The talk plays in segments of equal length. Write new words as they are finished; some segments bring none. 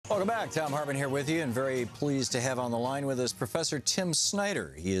Welcome back. Thom Hartmann here with you, and very pleased to have on the line with us Professor Tim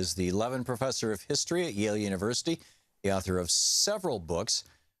Snyder. He is the Levin Professor of History at Yale University, the author of several books.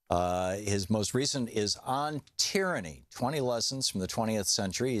 His most recent is On Tyranny, 20 Lessons from the 20th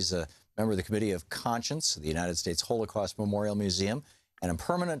Century. He's a member of the Committee of Conscience of the United States Holocaust Memorial Museum and a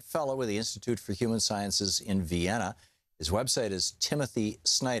permanent fellow with the Institute for Human Sciences in Vienna. His website is Timothy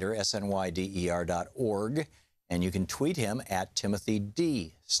Snyder, SNYDER.org. And you can tweet him at Timothy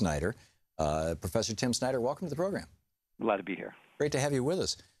D. Snyder. Professor Tim Snyder, welcome to the program. Glad to be here. Great to have you with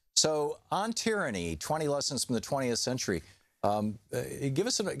us. So, On Tyranny, 20 Lessons from the 20th Century. Give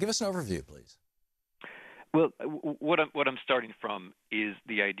us an overview, please. Well, what I'm starting from is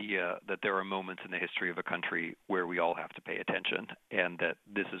the idea that there are moments in the history of a country where we all have to pay attention, and that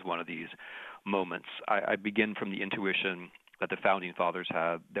this is one of these moments. I begin from the intuition that the Founding Fathers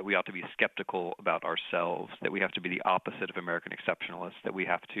had, that we ought to be skeptical about ourselves, that we have to be the opposite of American exceptionalists, that we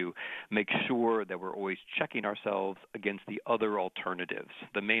have to make sure that we're always checking ourselves against the other alternatives.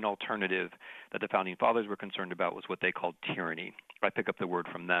 The main alternative that the Founding Fathers were concerned about was what they called tyranny. I pick up the word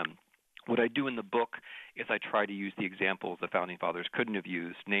from them. What I do in the book is I try to use the examples the Founding Fathers couldn't have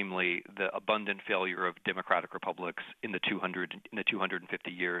used, namely the abundant failure of democratic republics in the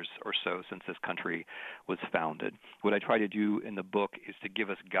 250 years or so since this country was founded. What I try to do in the book is to give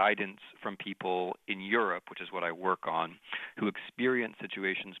us guidance from people in Europe, which is what I work on, who experience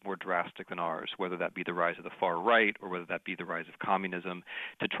situations more drastic than ours, whether that be the rise of the far right or whether that be the rise of communism,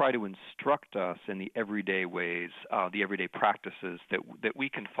 to try to instruct us in the everyday ways, the everyday practices that we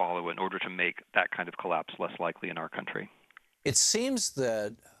can follow in order to make that kind of collapse less likely in our country. It seems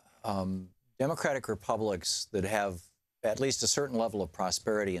that democratic republics that have at least a certain level of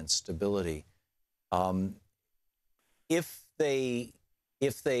prosperity and stability, if they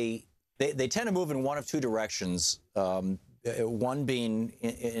tend to move in one of two directions, one being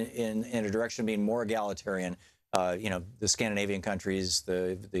in a direction being more egalitarian, the Scandinavian countries,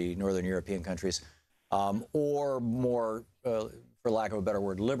 the Northern European countries, or more for lack of a better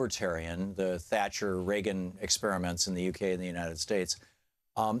word, libertarian, the Thatcher-Reagan experiments in the UK and the United States,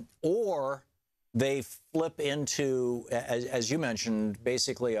 or they flip into, as you mentioned,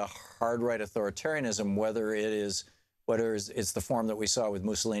 basically a hard right authoritarianism, whether it's the form that we saw with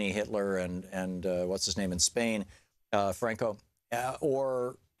Mussolini, Hitler, and what's his name in Spain, Franco,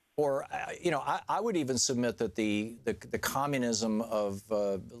 or I would even submit that the communism of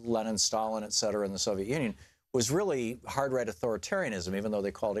Lenin, Stalin, et cetera, in the Soviet Union was really hard right authoritarianism, even though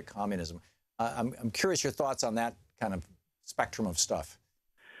they called it communism. I'm curious your thoughts on that kind of spectrum of stuff.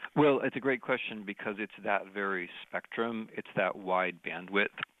 Well, it's a great question because it's that very spectrum. It's that wide bandwidth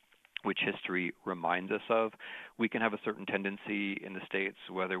which history reminds us of. We can have a certain tendency in the States,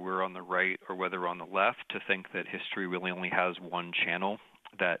 whether we're on the right or whether we're on the left, to think that history really only has one channel.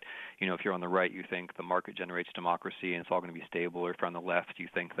 That, if you're on the right, you think the market generates democracy and it's all going to be stable, or if you're on the left, you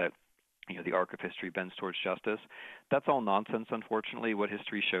think that the arc of history bends towards justice. That's all nonsense, unfortunately. What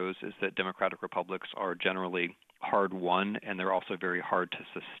history shows is that democratic republics are generally hard won, and they're also very hard to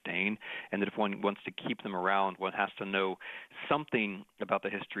sustain, and that if one wants to keep them around, one has to know something about the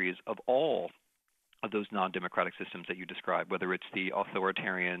histories of all of those non-democratic systems that you described, whether it's the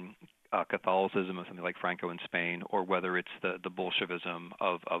authoritarian Catholicism of something like Franco in Spain, or whether it's the Bolshevism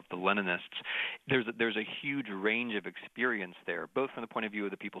of the Leninists. There's a huge range of experience there, both from the point of view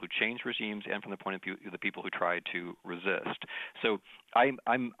of the people who changed regimes and from the point of view of the people who tried to resist. So I'm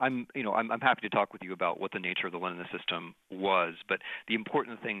happy to talk with you about what the nature of the Leninist system was, but the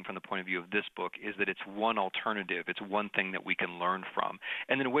important thing from the point of view of this book is that it's one alternative, it's one thing that we can learn from.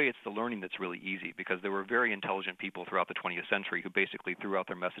 And in a way, it's the learning that's really easy, because there were very intelligent people throughout the 20th century who basically threw out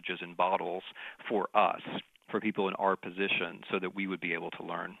their messages in bottles for us, for people in our position, so that we would be able to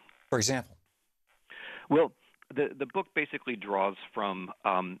learn. For example? Well, the book basically draws from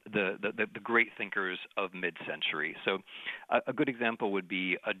the great thinkers of mid-century. So a good example would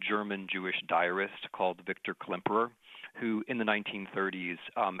be a German Jewish diarist called Victor Klemperer, who in the 1930s,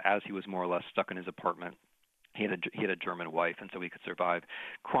 as he was more or less stuck in his apartment, he had a German wife, and so he could survive,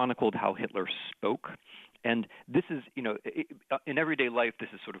 chronicled how Hitler spoke. And this is, in everyday life, this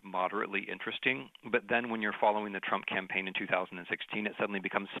is sort of moderately interesting. But then when you're following the Trump campaign in 2016, it suddenly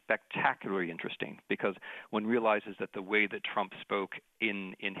becomes spectacularly interesting, because one realizes that the way that Trump spoke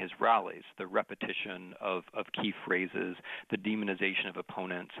in his rallies, the repetition of key phrases, the demonization of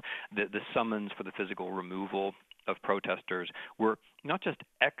opponents, the summons for the physical removal of protesters, were not just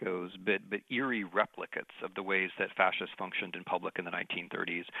echoes, but eerie replicates of the ways that fascists functioned in public in the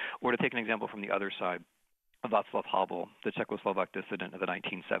 1930s. Or to take an example from the other side, Václav Havel, the Czechoslovak dissident of the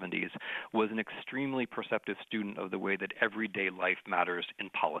 1970s, was an extremely perceptive student of the way that everyday life matters in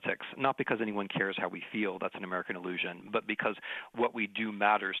politics. Not because anyone cares how we feel, that's an American illusion, but because what we do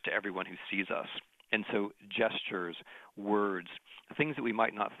matters to everyone who sees us. And so gestures, words, things that we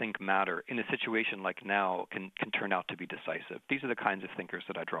might not think matter in a situation like now can turn out to be decisive. These are the kinds of thinkers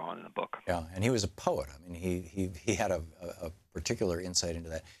that I draw on in the book. Yeah, and he was a poet. I mean, he had a particular insight into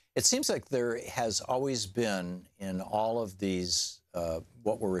that. It seems like there has always been in all of these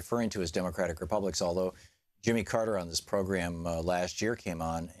what we're referring to as democratic republics, although Jimmy Carter on this program last year came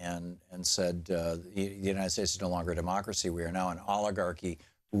on and said the United States is no longer a democracy. We are now an oligarchy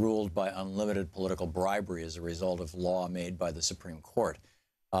ruled by unlimited political bribery as a result of law made by the Supreme Court.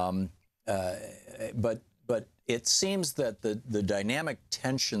 But it seems that the dynamic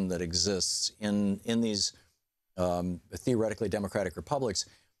tension that exists in these theoretically democratic republics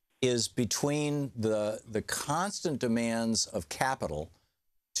is between the constant demands of capital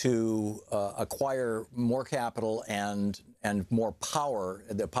to acquire more capital and more power,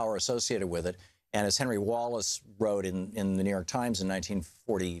 the power associated with it. And as Henry Wallace wrote in the New York Times in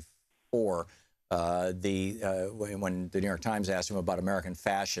 1944, when the New York Times asked him about American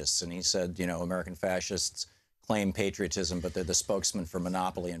fascists, and he said, you know, American fascists claim patriotism, but they're the spokesman for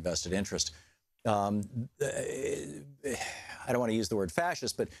monopoly and vested interest. I don't want to use the word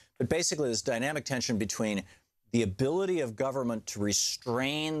fascist, but basically this dynamic tension between the ability of government to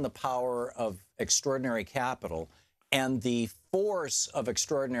restrain the power of extraordinary capital and the force of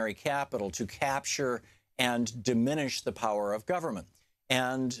extraordinary capital to capture and diminish the power of government.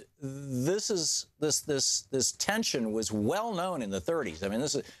 And this tension was well known in the 30s. I mean,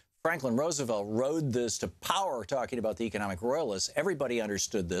 Franklin Roosevelt rode this to power, talking about the economic royalists. Everybody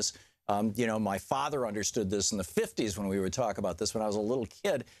understood this. You know, my father understood this in the 50s when we would talk about this when I was a little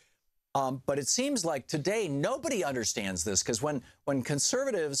kid. But it seems like today nobody understands this, because when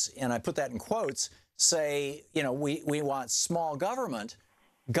conservatives, and I put that in quotes, say, you know, we want small government,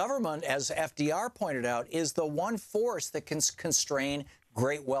 government, as FDR pointed out, is the one force that can constrain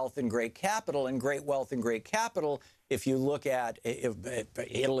great wealth and great capital. And great wealth and great capital, if you look at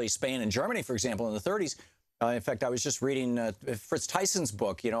Italy, Spain, and Germany, for example, in the 30s. In fact, I was just reading Fritz Tyson's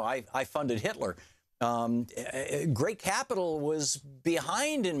book, you know, I funded Hitler. Great capital was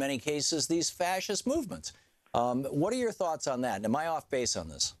behind, in many cases, these fascist movements. What are your thoughts on that? Am I off base on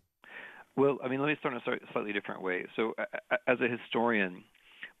this? Well, I mean, let me start in a slightly different way. So as a historian,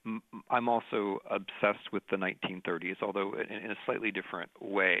 I'm also obsessed with the 1930s, although in a slightly different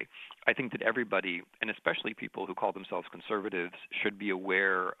way. I think that everybody, and especially people who call themselves conservatives, should be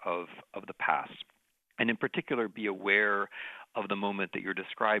aware of the past, and in particular be aware of the moment that you're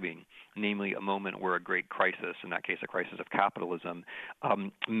describing, namely a moment where a great crisis, in that case a crisis of capitalism,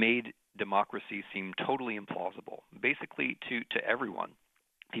 made democracy seem totally implausible, basically to everyone.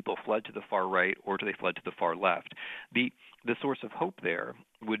 People fled to the far right or they fled to the far left. The source of hope there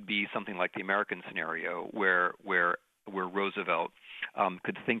would be something like the American scenario, where Roosevelt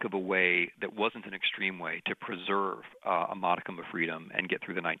could think of a way that wasn't an extreme way to preserve a modicum of freedom and get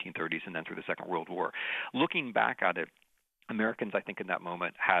through the 1930s and then through the Second World War. Looking back at it, Americans, I think, in that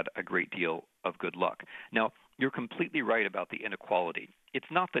moment had a great deal of good luck. Now, you're completely right about the inequality. It's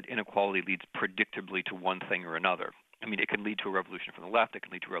not that inequality leads predictably to one thing or another. I mean, it can lead to a revolution from the left, it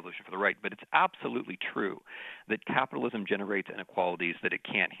can lead to a revolution from the right, but it's absolutely true that capitalism generates inequalities that it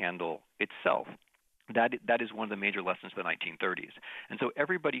can't handle itself. That is one of the major lessons of the 1930s. And so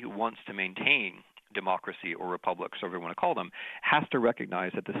everybody who wants to maintain democracy or republics, or whatever you want to call them, has to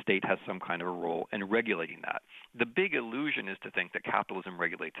recognize that the state has some kind of a role in regulating that. The big illusion is to think that capitalism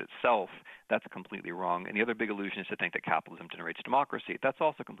regulates itself. That's completely wrong. And the other big illusion is to think that capitalism generates democracy. That's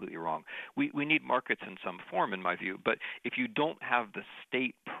also completely wrong. We need markets in some form, in my view, but if you don't have the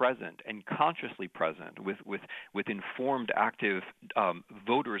state present and consciously present with informed, active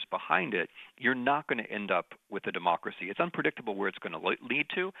voters behind it, you're not going to end up with a democracy. It's unpredictable where it's going to lead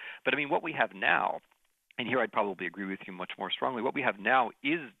to, but I mean, what we have now, and here I'd probably agree with you much more strongly, what we have now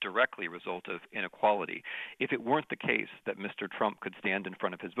is directly a result of inequality. If it weren't the case that Mr. Trump could stand in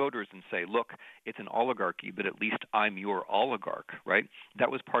front of his voters and say, look, it's an oligarchy, but at least I'm your oligarch, right?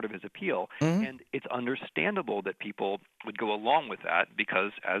 That was part of his appeal. Mm-hmm. And it's understandable that people would go along with that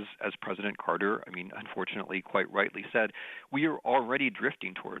because, as President Carter, I mean, unfortunately quite rightly said, we are already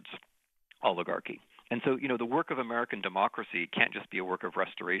drifting towards oligarchy. And so, you know, the work of American democracy can't just be a work of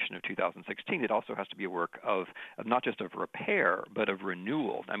restoration of 2016. It also has to be a work of not just of repair, but of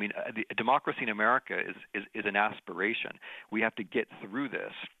renewal. I mean, the democracy in America is an aspiration. We have to get through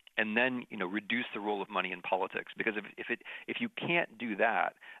this and then reduce the role of money in politics. Because if you can't do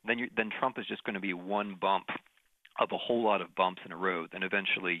that, then Trump is just going to be one bump of a whole lot of bumps in a road, and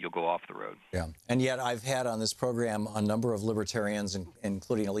eventually you'll go off the road. Yeah, and yet I've had on this program a number of libertarians,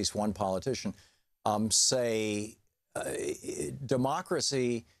 including at least one politician, say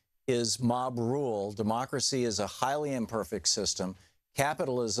democracy is mob rule. Democracy is a highly imperfect system.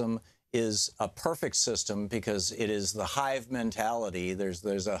 Capitalism is a perfect system because it is the hive mentality. There's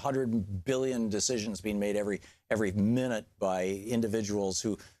 100 billion decisions being made every minute by individuals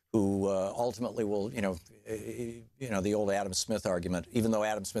who ultimately will, the old Adam Smith argument, even though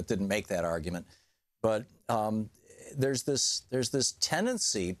Adam Smith didn't make that argument. But there's this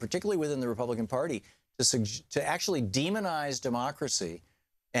tendency, particularly within the Republican Party, to actually demonize democracy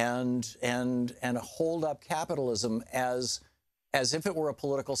and hold up capitalism as if it were a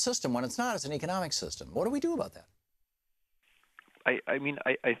political system when it's not. It's an economic system. What do we do about that? I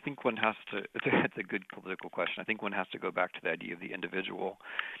think one has to. It's a good political question. I think one has to go back to the idea of the individual.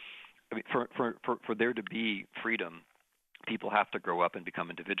 I mean, for there to be freedom, people have to grow up and become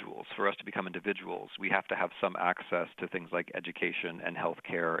individuals. For us to become individuals, we have to have some access to things like education and health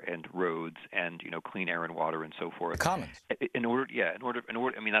care and roads and clean air and water and so forth. The commons. In order,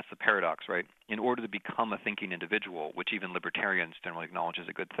 I mean, that's the paradox, right? In order to become a thinking individual, which even libertarians generally acknowledge is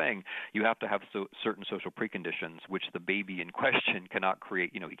a good thing, you have to have certain social preconditions, which the baby in question cannot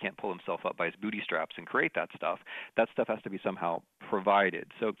create. He can't pull himself up by his booty straps and create that stuff. That stuff has to be somehow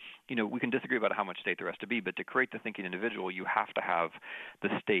provided. So, we can disagree about how much state there has to be, but to create the thinking individual, you have to have the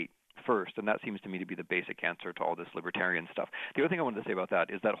state first, and that seems to me to be the basic answer to all this libertarian stuff. The other thing I wanted to say about that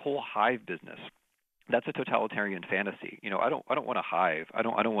is that whole hive business. That's a totalitarian fantasy. I don't want a hive. I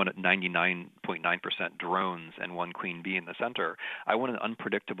don't want 99.9% drones and one queen bee in the center. I want an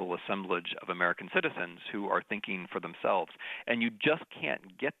unpredictable assemblage of American citizens who are thinking for themselves. And you just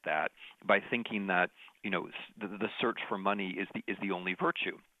can't get that by thinking that the search for money is the only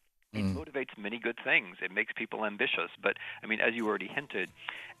virtue. It motivates many good things. It makes people ambitious. But, as you already hinted,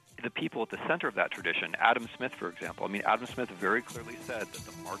 the people at the center of that tradition, Adam Smith, for example, Adam Smith very clearly said that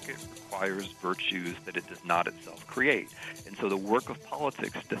the market requires virtues that it does not itself create. And so the work of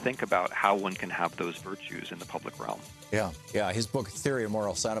politics to think about how one can have those virtues in the public realm. Yeah. His book, Theory of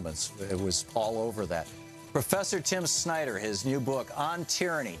Moral Sentiments, it was all over that. Professor Tim Snyder, his new book, On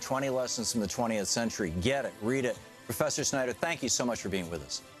Tyranny, 20 Lessons from the 20th Century. Get it, read it. Professor Snyder, thank you so much for being with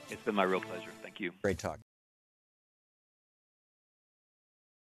us. It's been my real pleasure. Thank you. Great talk.